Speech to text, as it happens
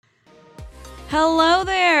Hello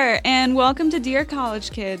there, and welcome to Dear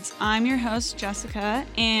College Kids. I'm your host, Jessica,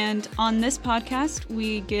 and on this podcast,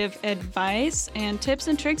 we give advice and tips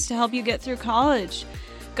and tricks to help you get through college.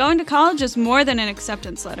 Going to college is more than an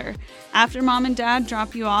acceptance letter. After mom and dad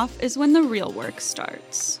drop you off is when the real work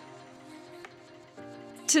starts.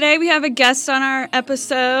 Today we have a guest on our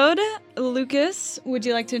episode. Lucas, would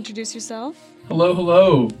you like to introduce yourself?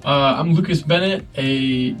 Hello. I'm Lucas Bennett,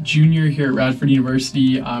 a junior here at Radford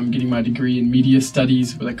University. I'm getting my degree in media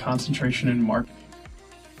studies with a concentration in marketing.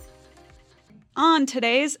 On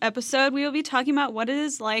today's episode, we will be talking about what it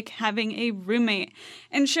is like having a roommate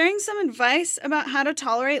and sharing some advice about how to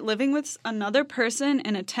tolerate living with another person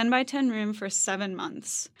in a 10x10 room for 7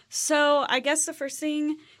 months. So I guess the first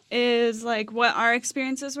thing is what our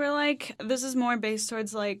experiences were like. This is more based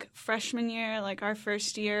towards freshman year, our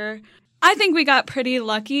first year. I think we got pretty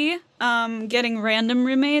lucky getting random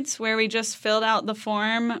roommates where we just filled out the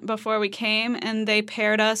form before we came and they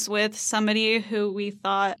paired us with somebody who we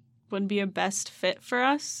thought would be a best fit for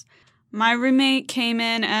us. My roommate came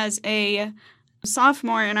in as a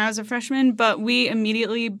sophomore and I was a freshman, but we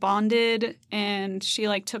immediately bonded and she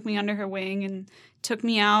took me under her wing and took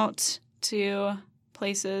me out to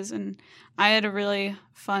places, and I had a really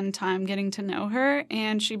fun time getting to know her,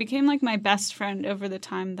 and she became my best friend over the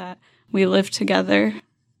time that we lived together.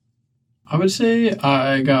 I would say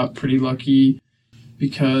I got pretty lucky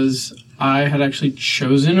because I had actually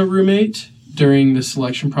chosen a roommate during the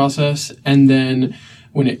selection process, and then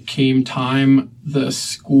when it came time, the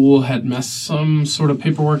school had messed some sort of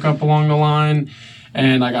paperwork up along the line,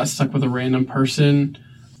 and I got stuck with a random person.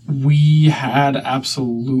 We had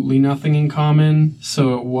absolutely nothing in common,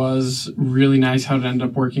 so it was really nice how it ended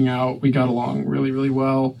up working out. We got along really, really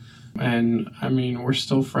well, and we're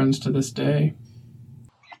still friends to this day.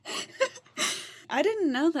 I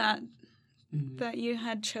didn't know that you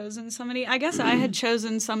had chosen somebody. I guess I had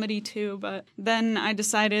chosen somebody too, but then I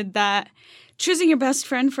decided that choosing your best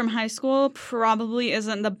friend from high school probably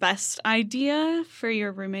isn't the best idea for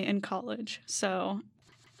your roommate in college, so...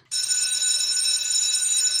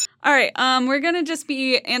 All right, we're going to just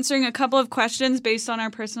be answering a couple of questions based on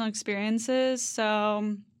our personal experiences.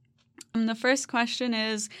 So the first question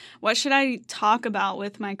is, what should I talk about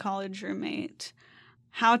with my college roommate?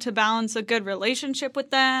 How to balance a good relationship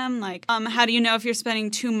with them? How do you know if you're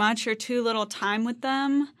spending too much or too little time with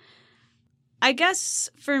them? I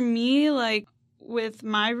guess for me, with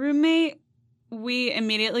my roommate, we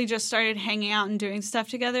immediately just started hanging out and doing stuff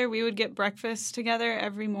together. We would get breakfast together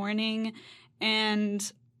every morning,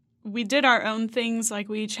 and we did our own things,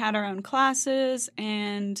 we each had our own classes,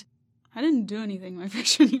 and I didn't do anything my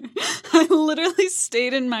freshman year. I literally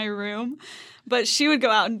stayed in my room, but she would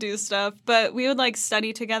go out and do stuff. But we would,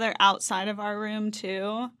 study together outside of our room,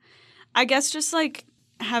 too. I guess just,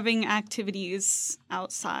 having activities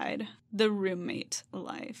outside the roommate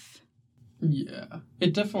life. Yeah,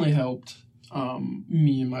 it definitely helped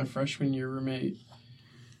me and my freshman year roommate.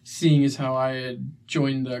 Seeing as how I had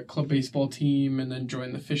joined the club baseball team and then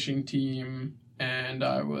joined the fishing team, and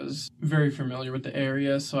I was very familiar with the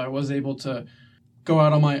area, so I was able to go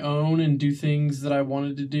out on my own and do things that I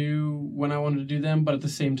wanted to do when I wanted to do them, but at the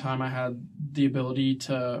same time I had the ability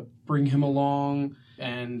to bring him along,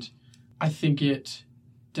 and I think it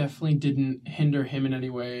definitely didn't hinder him in any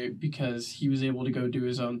way because he was able to go do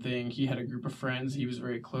his own thing. He had a group of friends he was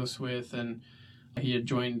very close with, and he had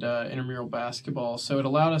joined intramural basketball, so it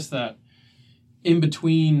allowed us that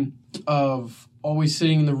in-between of always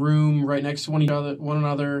sitting in the room right next to one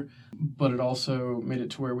another, but it also made it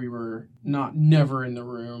to where we were never in the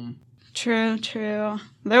room. True.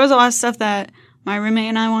 There was a lot of stuff that my roommate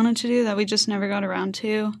and I wanted to do that we just never got around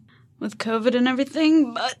to with COVID and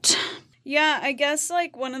everything, but... Yeah, I guess,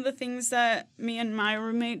 one of the things that me and my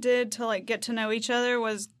roommate did to, get to know each other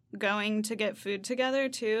was going to get food together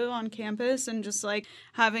too on campus, and just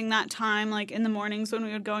having that time in the mornings when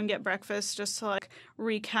we would go and get breakfast just to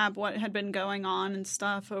recap what had been going on and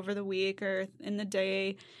stuff over the week or in the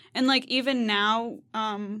day. And even now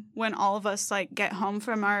when all of us get home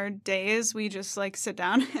from our days, we just sit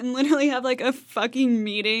down and literally have a fucking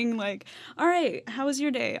meeting, all right, how was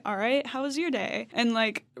your day? All right, how was your day? And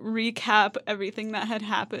recap everything that had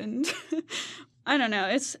happened. I don't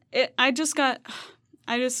know, I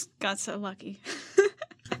just got so lucky.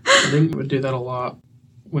 I think I would do that a lot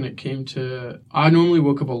when it came to... I normally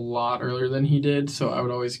woke up a lot earlier than he did, so I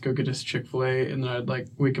would always go get his Chick-fil-A, and then I'd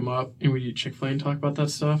wake him up, and we'd eat Chick-fil-A and talk about that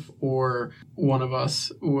stuff. Or one of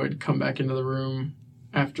us would come back into the room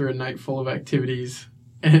after a night full of activities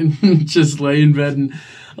and just lay in bed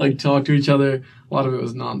and talk to each other. A lot of it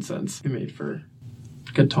was nonsense. It made for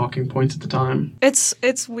good talking points at the time.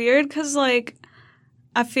 It's weird because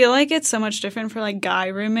I feel like it's so much different for, like, guy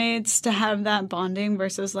roommates to have that bonding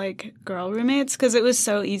versus, like, girl roommates, because it was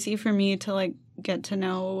so easy for me to, like, get to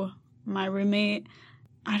know my roommate.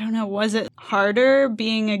 I don't know, was it harder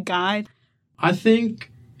being a guy? I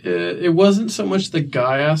think it wasn't so much the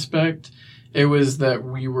guy aspect. It was that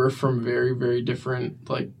we were from very, very different,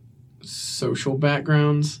 like, social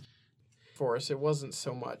backgrounds. For us, it wasn't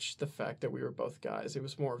so much the fact that we were both guys. It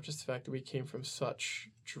was more of just the fact that we came from such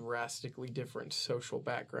drastically different social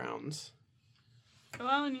backgrounds.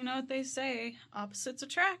 Well, and you know what they say, opposites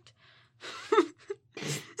attract.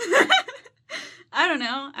 I don't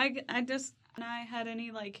know. I just, when I had any,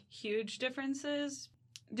 like, huge differences.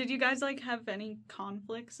 Did you guys, like, have any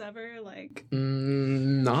conflicts ever? Like,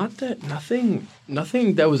 Nothing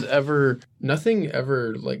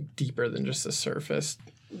ever, like, deeper than just the surface.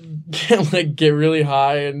 Get really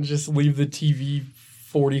high and just leave the TV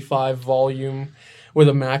 45 volume with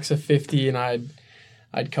a max of 50, and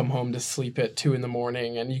I'd come home to sleep at 2 a.m,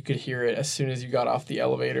 and you could hear it as soon as you got off the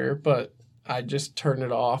elevator, but I'd just turn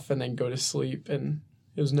it off and then go to sleep, and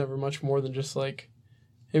it was never much more than just like,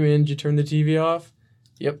 hey man, did you turn the TV off?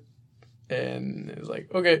 Yep. And it was like,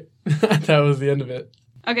 okay. That was the end of it.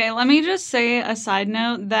 okay, let me just say a side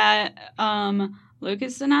note that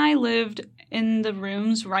Lucas and I lived in the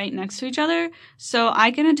rooms right next to each other, so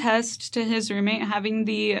I can attest to his roommate having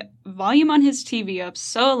the volume on his TV up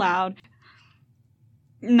so loud,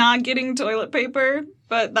 not getting toilet paper,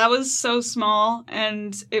 but that was so small,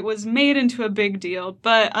 and it was made into a big deal.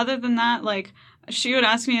 But other than that, like, she would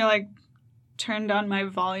ask me to, like, turn down my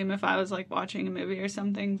volume if I was, like, watching a movie or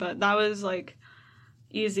something, but that was, like,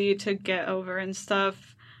 easy to get over and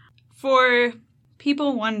stuff. For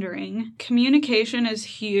people wondering, communication is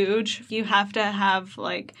huge. You have to have,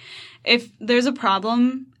 like, if there's a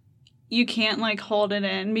problem, you can't, like, hold it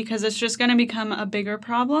in because it's just going to become a bigger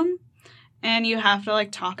problem, and you have to,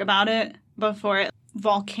 like, talk about it before it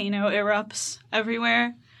volcano erupts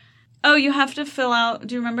everywhere. Oh, you have to fill out,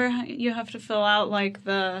 do you remember how you have to fill out, like,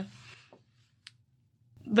 the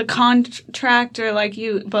contract, or, like,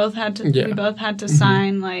 we both had to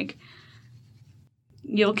sign, like,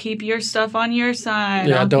 you'll keep your stuff on your side.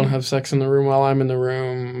 Yeah, don't have sex in the room while I'm in the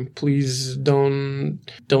room. Please don't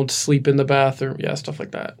sleep in the bathroom. Yeah, stuff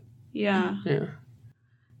like that. Yeah. Yeah.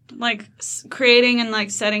 Like, creating and, like,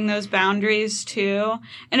 setting those boundaries, too.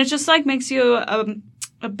 And it just, like, makes you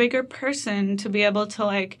a bigger person to be able to,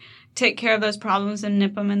 like, take care of those problems and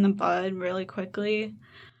nip them in the bud really quickly.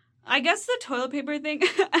 I guess the toilet paper thing,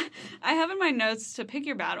 I have in my notes to pick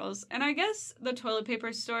your battles. And I guess the toilet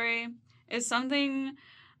paper story is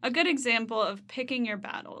a good example of picking your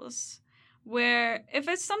battles, where if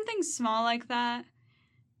it's something small like that,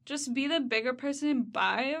 just be the bigger person and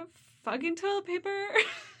buy a fucking toilet paper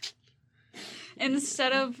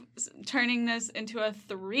instead of turning this into a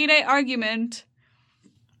 3-day argument.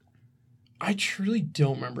 I truly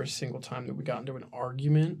don't remember a single time that we got into an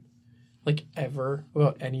argument, like, ever,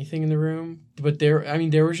 about anything in the room. But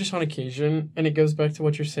there was just on occasion, and it goes back to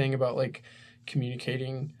what you're saying about, like,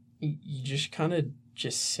 communicating. You just kind of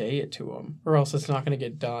just say it to him, or else it's not going to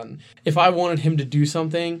get done. If I wanted him to do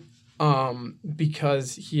something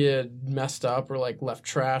because he had messed up or, like, left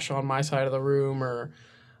trash on my side of the room, or,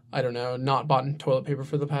 I don't know, not bought toilet paper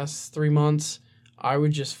for the past 3 months, I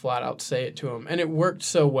would just flat out say it to him. And it worked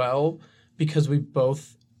so well because we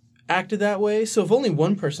both acted that way. So if only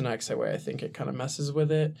one person acts that way, I think it kind of messes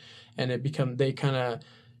with it, and they kind of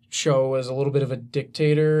show as a little bit of a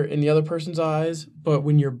dictator in the other person's eyes. But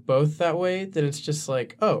when you're both that way, then it's just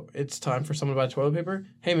like, oh, it's time for someone to buy toilet paper.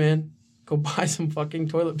 Hey man, go buy some fucking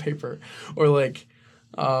toilet paper. Or, like,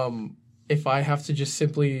 if I have to just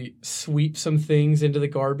simply sweep some things into the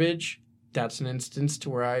garbage, that's an instance to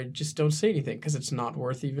where I just don't say anything because it's not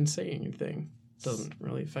worth even saying anything. It doesn't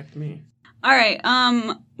really affect me. All right.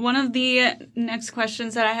 One of the next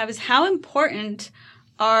questions that I have is, how important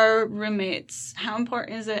are roommates? How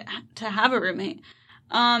important is it to have a roommate?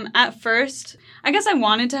 At first, I guess I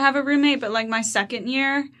wanted to have a roommate, but, like, my second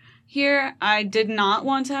year here, I did not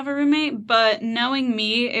want to have a roommate, but knowing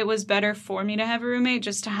me, it was better for me to have a roommate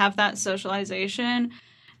just to have that socialization.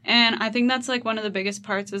 And I think that's, like, one of the biggest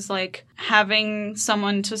parts is, like, having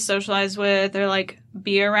someone to socialize with or, like,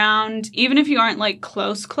 be around. Even if you aren't, like,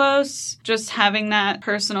 close, just having that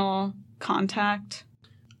personal contact.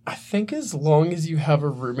 I think as long as you have a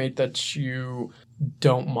roommate that you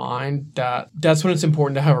don't mind, that's when it's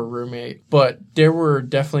important to have a roommate. But there were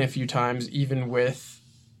definitely a few times, even with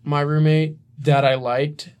my roommate that I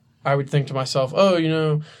liked, I would think to myself, oh, you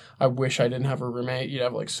know, I wish I didn't have a roommate. You'd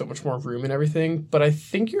have, like, so much more room and everything. But I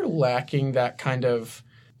think you're lacking that kind of,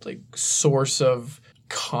 like, source of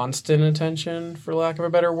constant attention, for lack of a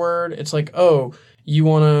better word. It's like, oh, you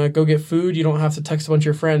want to go get food? You don't have to text a bunch of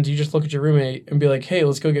your friends. You just look at your roommate and be like, hey,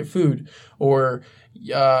 let's go get food. Or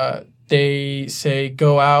they say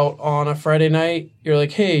go out on a Friday night. You're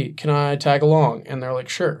like, hey, can I tag along? And they're like,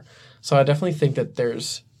 sure. So I definitely think that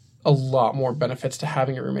there's a lot more benefits to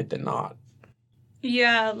having a roommate than not.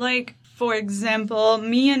 Yeah, like, for example,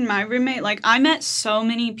 me and my roommate, like, I met so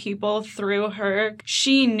many people through her.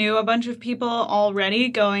 She knew a bunch of people already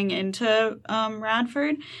going into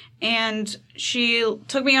Radford, and she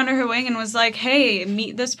took me under her wing and was like, hey,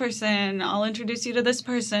 meet this person. I'll introduce you to this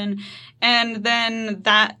person. And then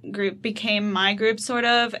that group became my group, sort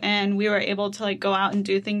of, and we were able to, like, go out and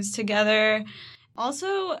do things together.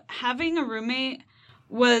 Also, having a roommate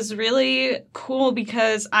was really cool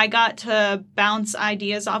because I got to bounce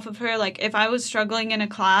ideas off of her. Like, if I was struggling in a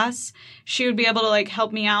class, she would be able to, like,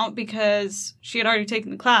 help me out because she had already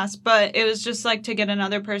taken the class. But it was just, like, to get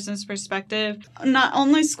another person's perspective. Not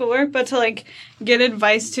only schoolwork, but to, like, get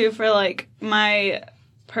advice, too, for, like, my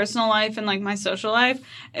personal life and, like, my social life.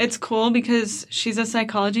 It's cool because she's a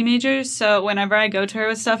psychology major, so whenever I go to her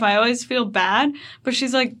with stuff, I always feel bad. But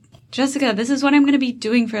she's like, Jessica, this is what I'm going to be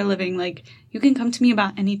doing for a living. Like, you can come to me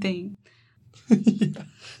about anything. Yeah.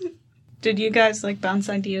 Did you guys, like, bounce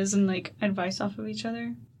ideas and, like, advice off of each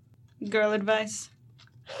other? Girl advice?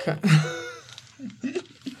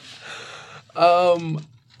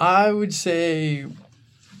 I would say,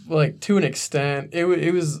 like, to an extent,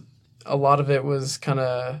 it was, a lot of it was kind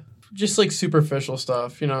of just, like, superficial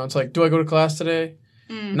stuff. You know, it's like, do I go to class today?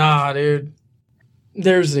 Nah, dude.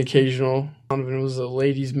 There's an occasional. It was a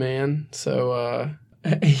ladies' man, so a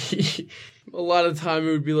lot of the time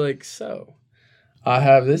it would be like, so I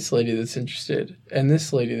have this lady that's interested and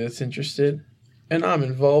this lady that's interested, and I'm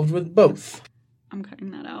involved with both. I'm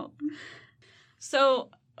cutting that out. So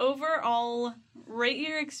overall, rate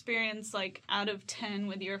your experience, like, out of 10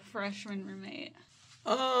 with your freshman roommate.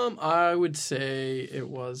 I would say it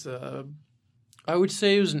was an 8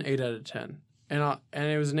 out of 10, and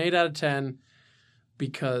it was an 8 out of 10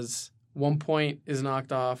 because 1 point is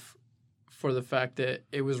knocked off for the fact that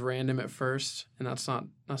it was random at first, and that's not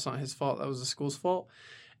his fault. That was the school's fault.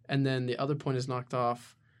 And then the other point is knocked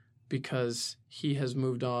off because he has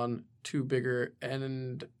moved on to bigger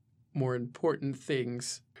and more important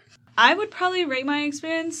things. I would probably rate my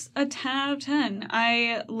experience a 10 out of 10.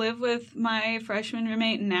 I live with my freshman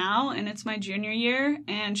roommate now, and it's my junior year,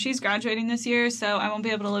 and she's graduating this year, so I won't be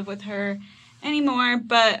able to live with her anymore,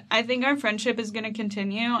 but I think our friendship is going to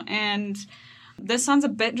continue, and this sounds a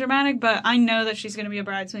bit dramatic, but I know that she's going to be a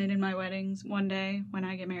bridesmaid in my weddings one day when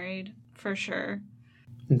I get married, for sure.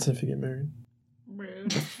 And if you get married.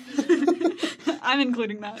 Rude. I'm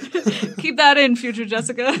including that. Keep that in, future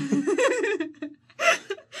Jessica.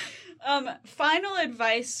 Final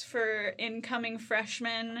advice for incoming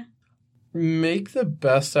freshmen. Make the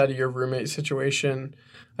best out of your roommate situation.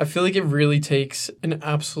 I feel like it really takes an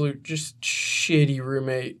absolute just shitty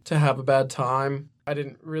roommate to have a bad time. I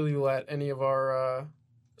didn't really let any of our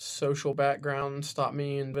social background stop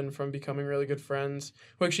me and Ben from becoming really good friends.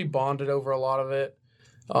 We actually bonded over a lot of it,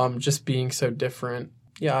 just being so different.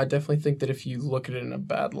 Yeah, I definitely think that if you look at it in a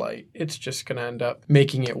bad light, it's just going to end up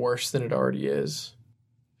making it worse than it already is.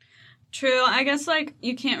 True. I guess, like,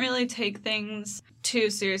 you can't really take things too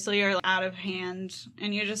seriously or out of hand,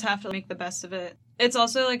 and you just have to make the best of it. It's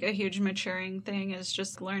also, like, a huge maturing thing is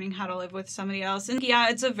just learning how to live with somebody else. And yeah,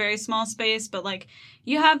 it's a very small space, but, like,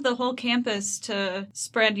 you have the whole campus to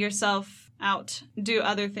spread yourself out, do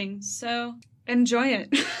other things. So enjoy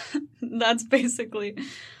it. That's basically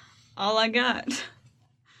all I got.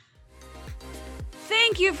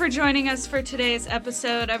 Thank you for joining us for today's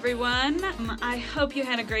episode, everyone. I hope you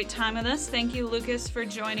had a great time with us. Thank you, Lucas, for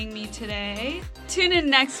joining me today. Tune in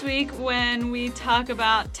next week when we talk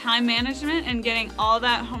about time management and getting all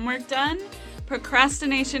that homework done.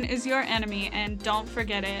 Procrastination is your enemy, and don't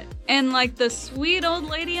forget it. And like the sweet old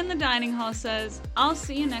lady in the dining hall says, I'll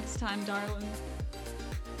see you next time, darling.